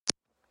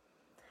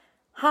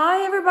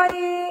Hi,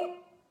 everybody.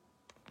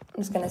 I'm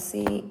just gonna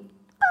see.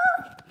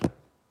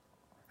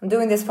 I'm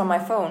doing this from my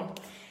phone.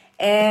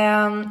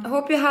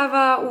 Hope you have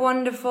a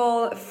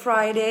wonderful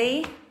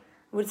Friday.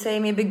 Would say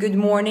maybe good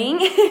morning.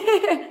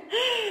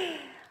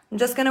 I'm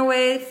just gonna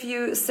wait a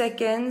few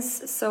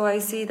seconds so I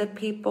see that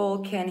people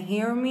can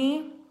hear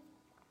me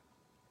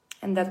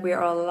and that we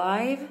are all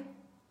live.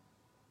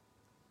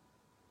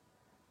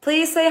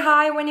 Please say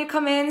hi when you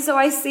come in so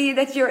I see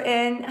that you're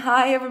in.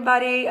 Hi,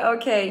 everybody.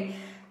 Okay.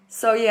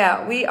 So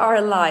yeah, we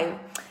are live.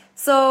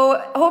 So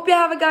hope you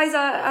have guys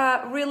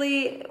a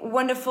really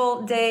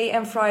wonderful day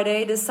and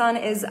Friday. The sun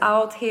is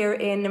out here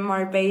in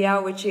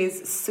Marbella, which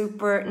is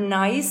super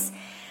nice.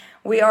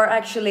 We are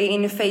actually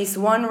in phase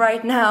 1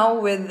 right now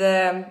with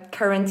the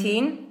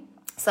quarantine.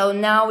 So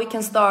now we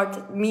can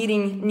start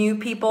meeting new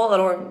people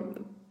or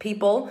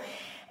people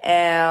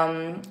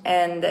and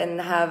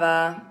have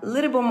a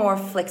little bit more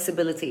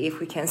flexibility,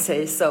 if we can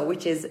say so,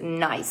 which is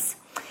nice.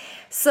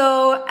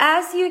 So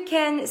as you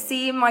can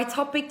see, my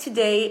topic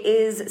today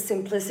is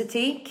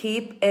simplicity,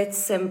 keep it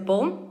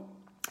simple,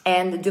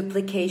 and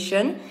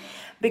duplication,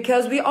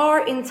 because we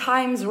are in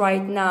times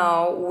right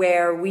now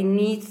where we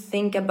need to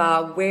think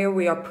about where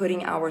we are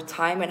putting our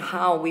time and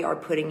how we are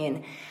putting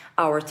in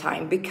our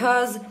time,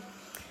 because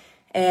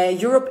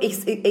Europe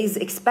is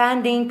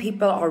expanding,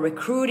 people are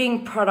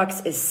recruiting,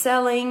 products is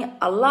selling,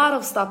 a lot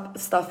of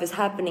stuff is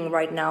happening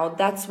right now.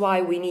 That's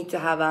why we need to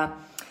have a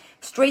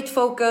straight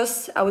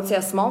focus, I would say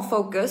a small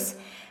focus,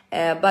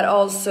 but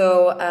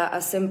also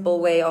a simple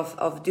way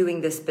of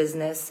doing this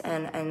business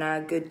and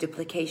a good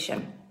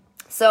duplication.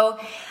 So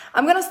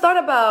I'm going to start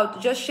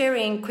about just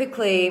sharing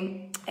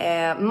quickly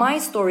my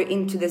story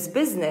into this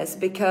business,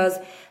 because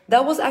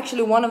that was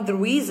actually one of the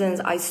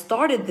reasons I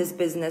started this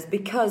business,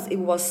 because it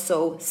was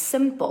so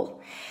simple.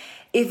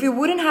 If it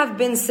wouldn't have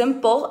been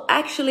simple,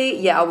 actually,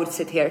 yeah, I would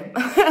sit here.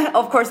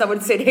 Of course, I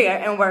would sit here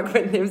and work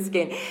with new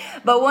skin.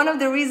 But one of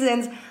the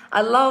reasons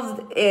I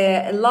loved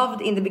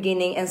in the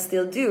beginning and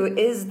still do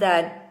is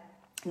that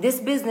this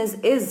business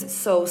is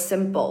so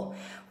simple.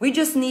 We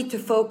just need to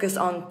focus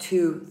on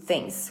 2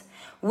 things,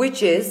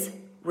 which is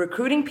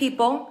recruiting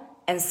people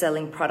and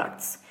selling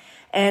products.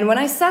 And when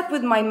I sat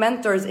with my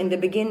mentors in the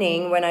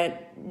beginning, when I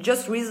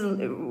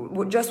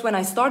when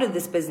I started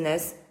this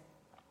business,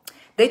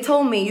 they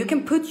told me you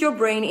can put your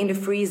brain in the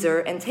freezer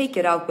and take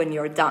it out when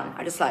you're done.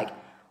 I just like,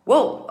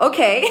 whoa,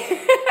 okay.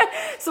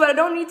 So I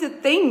don't need to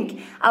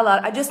think a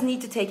lot. I just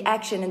need to take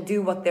action and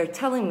do what they're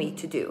telling me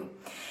to do.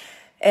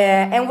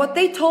 And what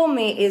they told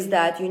me is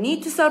that you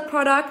need to sell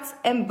products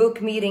and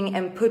book meeting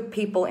and put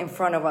people in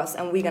front of us,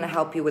 and we're going to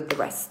help you with the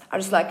rest. I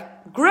was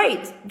like,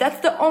 great. That's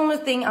the only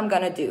thing I'm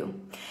going to do.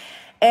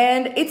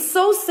 And it's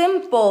so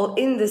simple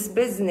in this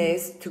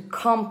business to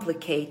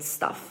complicate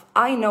stuff.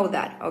 I know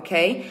that,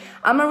 okay?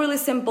 I'm a really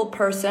simple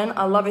person.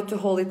 I love it to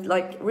hold it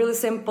like really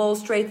simple,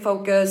 straight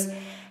focus,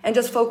 and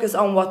just focus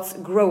on what's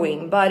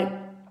growing. But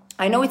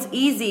I know it's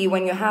easy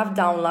when you have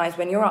downlines,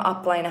 when you're an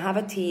upline, have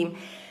a team,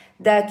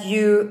 that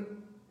you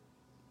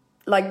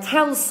like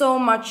tell so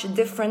much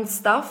different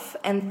stuff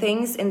and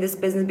things in this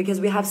business, because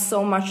we have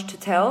so much to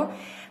tell,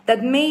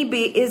 that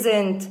maybe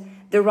isn't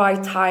the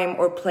right time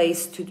or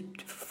place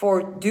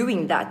for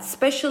doing that,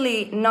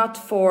 especially not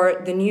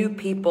for the new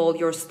people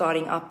you're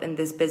starting up in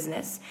this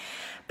business.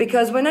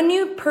 Because when a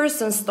new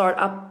person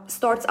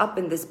starts up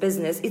in this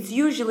business, it's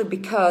usually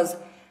because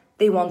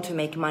they want to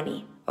make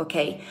money,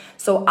 okay?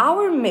 So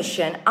our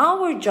mission,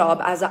 our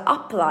job as a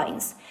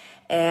uplines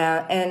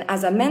and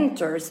as a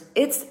mentors,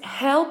 it's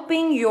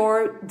helping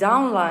your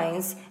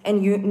downlines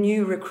and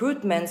new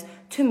recruitments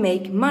to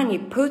make money,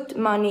 put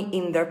money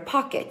in their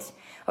pocket.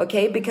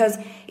 Okay, because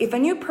if a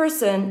new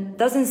person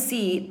doesn't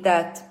see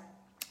that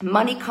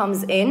money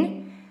comes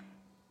in,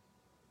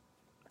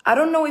 I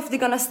don't know if they're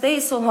gonna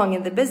stay so long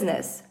in the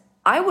business.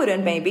 I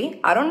wouldn't,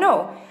 maybe, I don't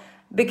know.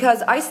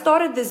 Because I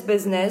started this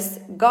business,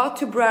 got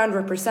to brand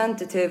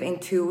representative in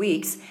 2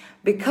 weeks,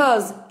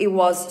 because it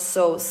was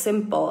so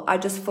simple. I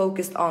just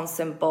focused on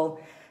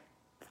simple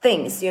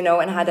things,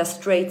 and had a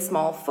straight,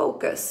 small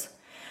focus.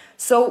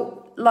 So,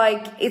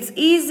 it's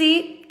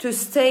easy to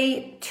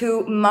say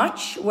too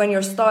much when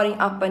you're starting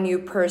up a new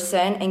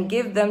person and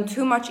give them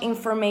too much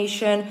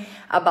information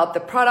about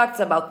the products,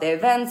 about the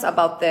events,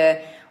 about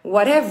the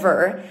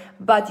whatever.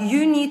 But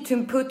you need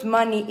to put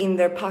money in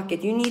their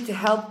pocket. You need to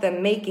help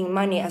them making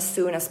money as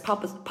soon as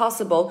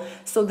possible,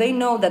 so they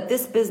know that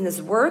this business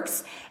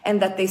works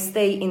and that they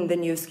stay in the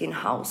new skin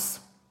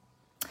house.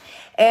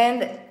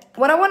 And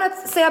what I want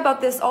to say about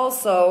this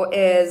also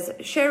is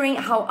sharing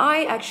how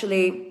I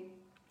actually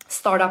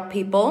start up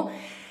people,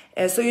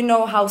 so you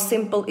know how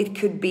simple it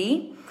could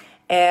be,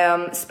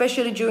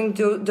 especially during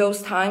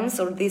those times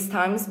or these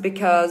times,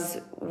 because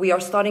we are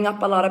starting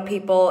up a lot of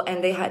people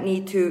and they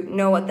need to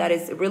know that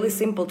it's really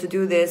simple to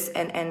do this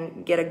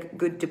and get a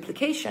good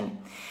duplication.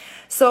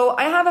 So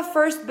I have a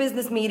first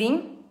business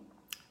meeting,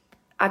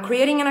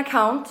 creating an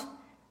account,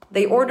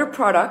 they order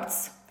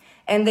products,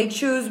 and they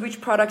choose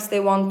which products they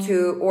want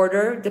to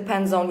order,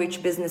 depends on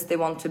which business they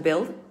want to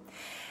build.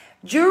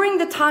 During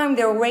the time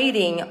they're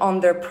waiting on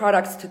their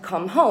products to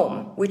come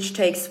home, which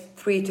takes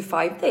 3 to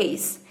 5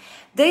 days,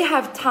 they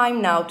have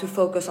time now to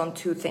focus on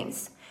 2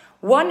 things.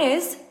 One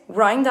is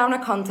writing down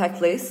a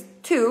contact list.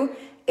 2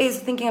 is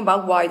thinking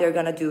about why they're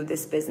going to do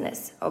this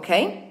business,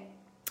 okay?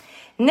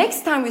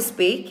 Next time we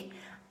speak,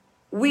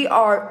 we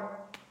are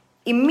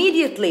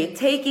immediately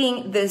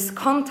taking this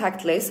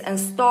contact list and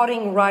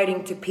starting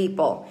writing to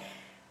people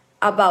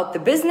about the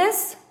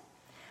business,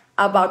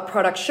 about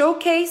product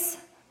showcase,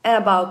 and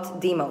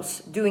about demos,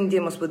 doing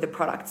demos with the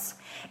products.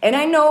 And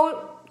I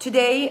know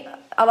today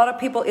a lot of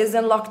people is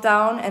in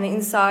lockdown and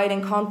inside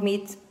and can't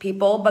meet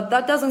people, but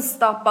that doesn't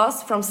stop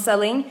us from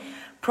selling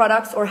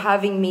products or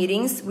having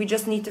meetings. We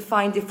just need to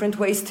find different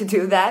ways to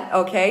do that,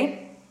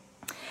 okay?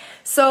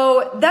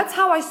 So that's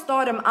how I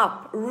start them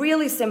up,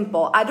 really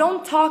simple. I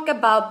don't talk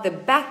about the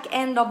back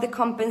end of the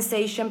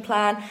compensation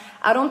plan.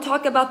 I don't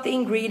talk about the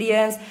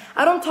ingredients.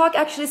 I don't talk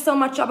actually so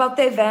much about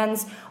the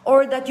events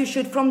or that you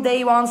should from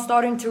day one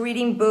start into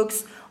reading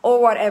books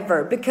or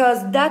whatever,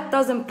 because that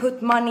doesn't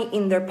put money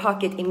in their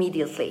pocket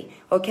immediately,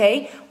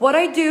 okay? What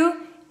I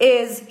do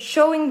is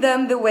showing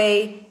them the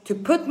way to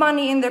put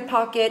money in their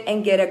pocket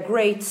and get a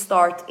great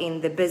start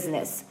in the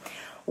business.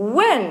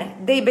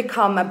 When they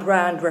become a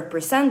brand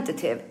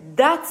representative,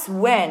 that's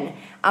when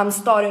I'm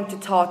starting to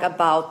talk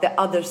about the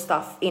other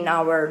stuff in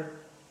our,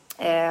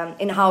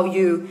 in how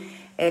you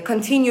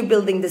continue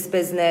building this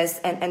business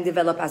and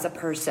develop as a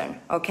person,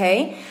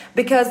 okay?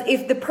 Because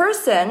if the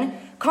person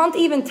can't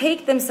even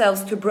take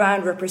themselves to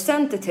brand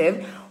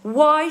representative,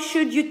 why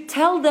should you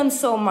tell them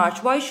so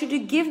much? Why should you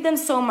give them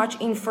so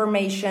much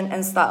information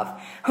and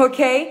stuff,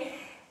 okay?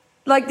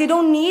 Like, they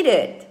don't need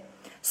it.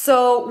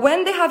 So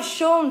when they have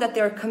shown that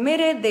they're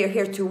committed, they're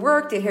here to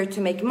work, they're here to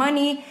make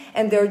money,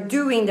 and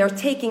they're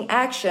taking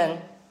action,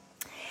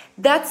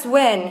 that's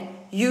when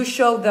you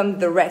show them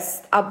the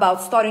rest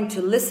about starting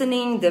to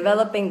listening,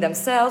 developing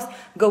themselves,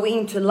 going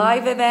into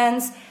live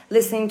events,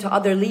 listening to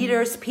other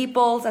leaders,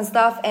 peoples and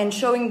stuff, and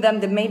showing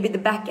them maybe the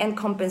back-end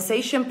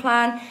compensation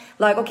plan.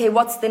 Like, okay,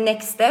 what's the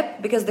next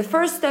step? Because the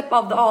first step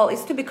of all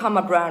is to become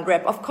a brand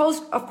rep. Of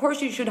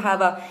course, you should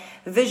have a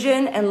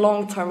vision and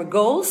long-term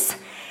goals.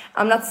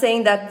 I'm not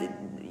saying that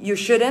you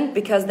shouldn't,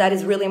 because that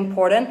is really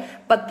important,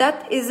 but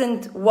that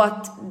isn't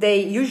what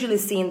they usually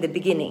see in the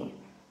beginning,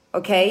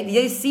 okay?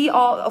 They see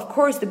of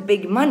course, the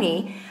big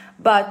money,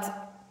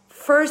 but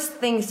first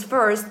things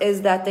first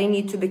is that they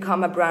need to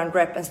become a brand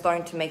rep and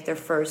starting to make their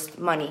first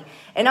money.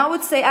 And I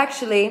would say,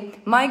 actually,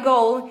 my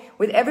goal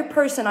with every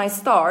person I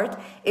start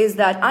is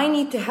that I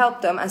need to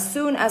help them as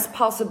soon as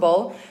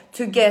possible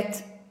to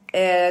get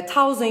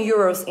 1,000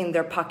 euros in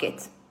their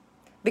pocket.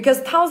 Because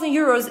 1,000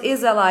 euros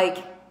is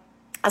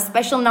a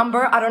special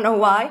number, I don't know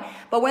why,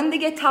 but when they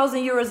get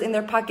 1,000 euros in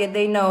their pocket,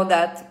 they know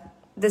that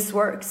this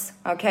works,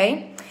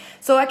 okay?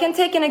 So I can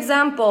take an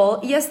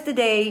example.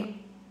 Yesterday,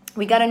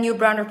 we got a new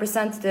brand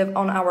representative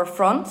on our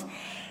front,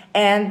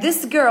 and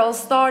this girl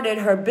started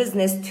her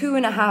business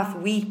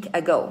 2.5 weeks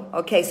ago,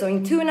 okay? So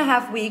in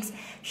 2.5 weeks,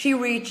 she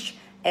reached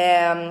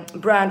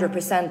brand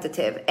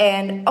representative.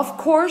 And of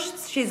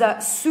course, she's a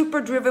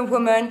super driven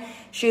woman.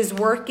 She's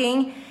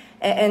working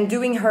and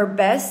doing her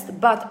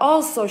best, but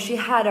also she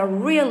had a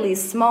really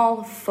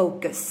small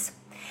focus.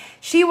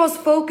 She was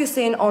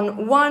focusing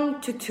on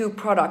 1 to 2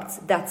 products,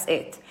 that's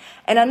it.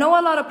 And I know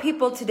a lot of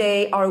people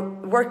today are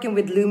working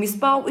with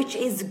LumiSpa, which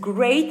is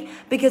great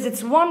because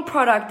it's one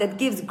product that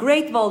gives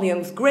great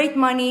volumes, great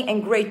money,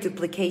 and great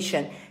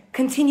duplication.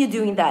 Continue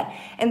doing that.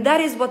 And that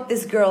is what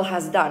this girl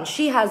has done.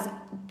 She has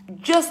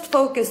just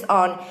focused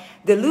on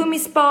the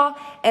LumiSpa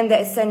and the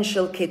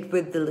essential kit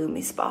with the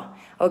LumiSpa.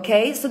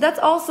 Okay, so that's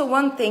also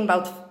one thing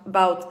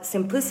about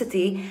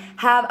simplicity.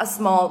 Have a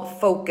small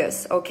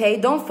focus, okay?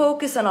 Don't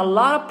focus on a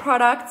lot of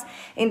products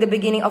in the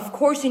beginning. Of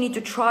course, you need to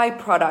try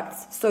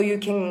products so you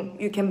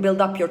can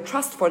build up your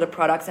trust for the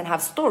products and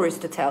have stories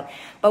to tell.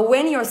 But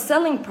when you're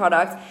selling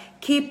products,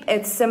 keep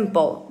it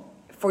simple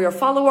for your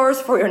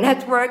followers, for your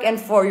network, and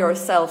for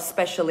yourself,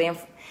 especially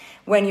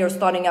when you're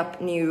starting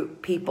up new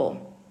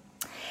people.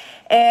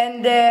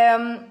 And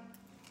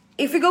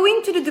if we go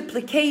into the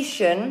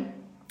duplication,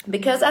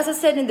 because as I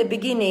said in the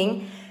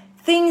beginning,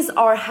 things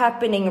are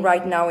happening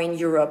right now in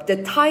Europe.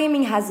 The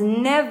timing has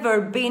never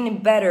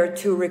been better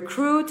to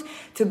recruit,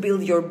 to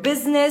build your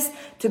business,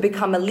 to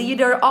become a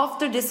leader.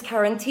 After this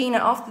quarantine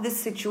and after this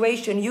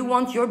situation, you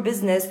want your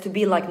business to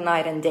be like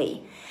night and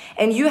day.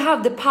 And you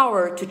have the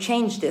power to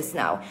change this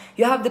now.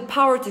 You have the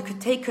power to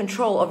take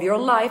control of your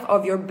life,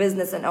 of your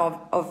business, and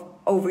of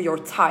over your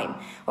time,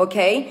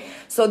 okay?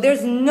 So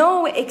there's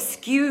no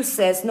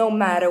excuses no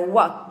matter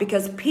what,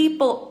 because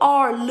people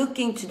are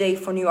looking today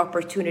for new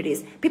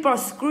opportunities. People are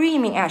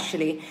screaming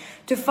actually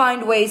to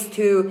find ways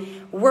to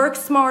work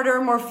smarter,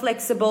 more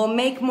flexible,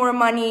 make more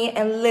money,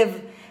 and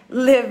live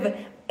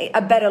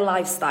a better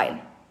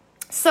lifestyle.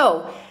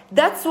 So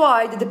that's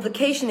why the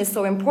duplication is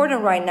so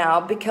important right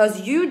now,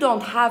 because you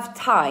don't have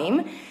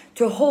time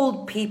to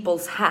hold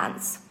people's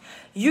hands.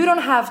 You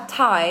don't have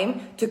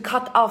time to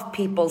cut off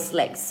people's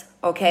legs.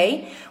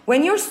 okay?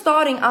 When you're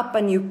starting up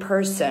a new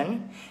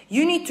person,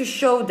 you need to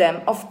show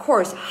them, of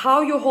course,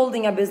 how you're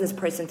holding a business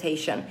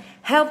presentation.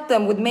 Help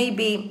them with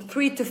maybe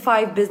 3 to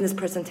 5 business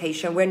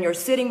presentation when you're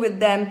sitting with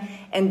them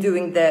and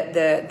doing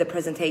the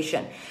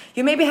presentation.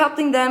 You may be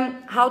helping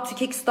them how to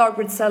kickstart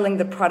with selling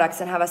the products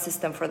and have a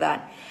system for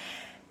that.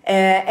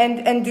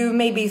 And do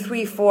maybe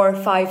 3, 4,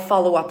 5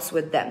 follow-ups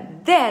with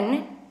them.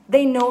 Then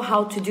they know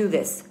how to do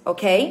this,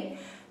 okay?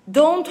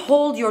 Don't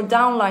hold your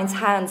downline's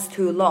hands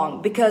too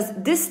long, because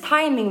this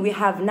timing we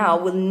have now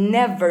will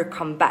never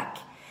come back.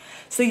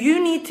 So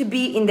you need to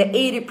be in the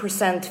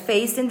 80%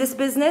 phase in this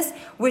business,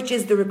 which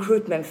is the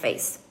recruitment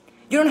phase.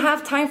 You don't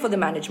have time for the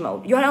manage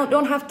mode. You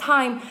don't have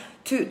time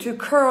to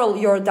curl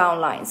your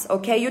downlines,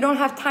 okay? You don't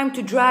have time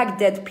to drag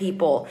dead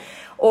people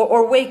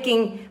or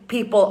waking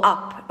people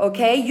up,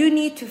 okay? You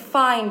need to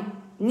find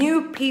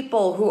new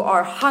people who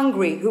are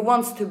hungry, who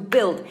wants to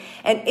build.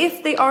 And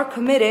if they are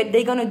committed,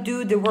 they're gonna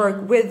do the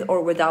work with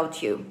or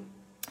without you.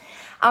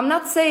 I'm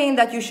not saying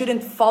that you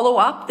shouldn't follow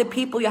up the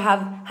people you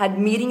have had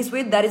meetings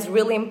with. That is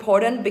really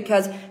important,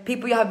 because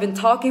people you have been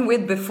talking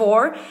with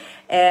before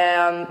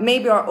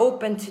maybe are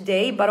open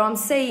today. But what I'm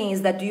saying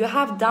is that, do you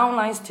have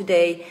downlines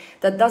today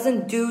that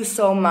doesn't do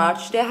so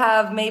much? They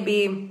have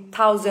maybe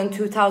 1,000,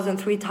 2,000,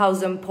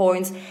 3,000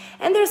 points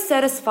and they're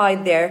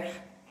satisfied there.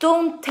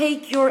 Don't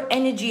take your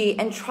energy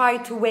and try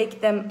to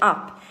wake them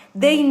up.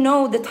 They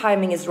know the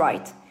timing is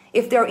right.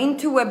 If they're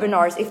into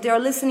webinars, if they are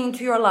listening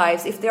to your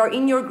lives, if they are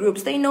in your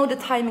groups, they know the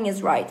timing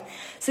is right.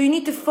 So you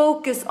need to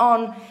focus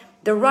on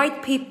the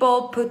right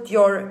people, put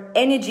your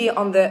energy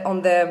on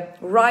the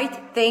right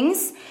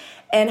things,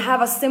 and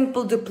have a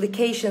simple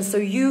duplication so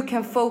you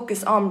can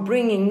focus on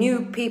bringing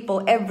new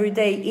people every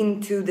day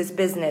into this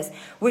business,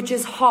 which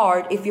is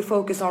hard if you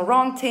focus on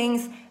wrong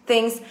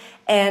things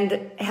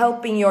and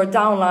helping your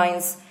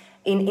downlines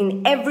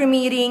in every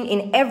meeting,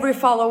 in every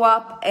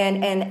follow-up,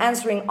 and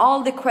answering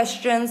all the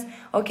questions,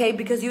 okay?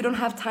 Because you don't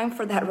have time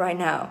for that right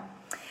now.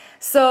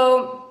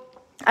 So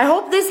I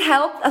hope this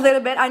helped a little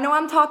bit. I know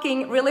I'm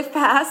talking really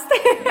fast,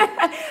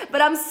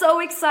 but I'm so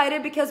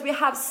excited because we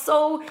have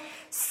so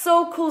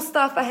cool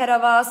stuff ahead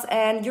of us,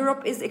 and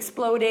Europe is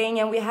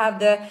exploding, and we have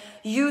the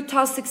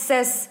Utah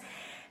success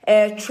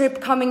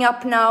trip coming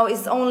up now.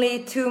 It's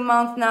only 2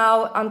 months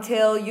now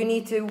until you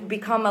need to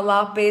become a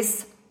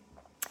Lapis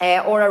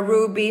or a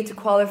Ruby to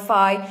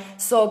qualify.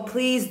 So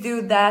please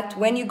do that.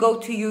 When you go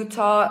to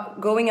Utah,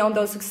 going on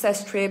those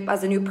success trip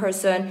as a new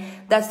person,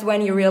 that's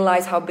when you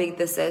realize how big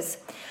this is.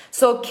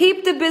 So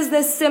keep the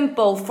business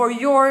simple for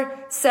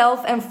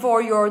yourself and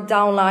for your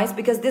downlines,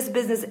 because this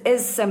business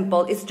is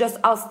simple. It's just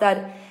us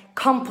that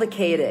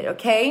complicate it,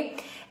 okay?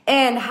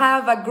 And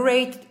have a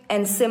great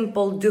and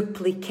simple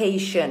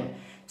duplication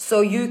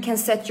so you can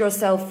set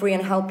yourself free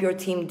and help your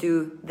team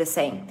do the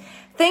same.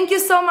 Thank you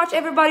so much,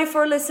 everybody,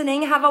 for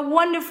listening. Have a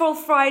wonderful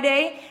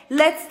Friday.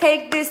 Let's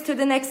take this to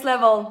the next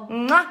level.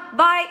 Mwah!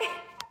 Bye.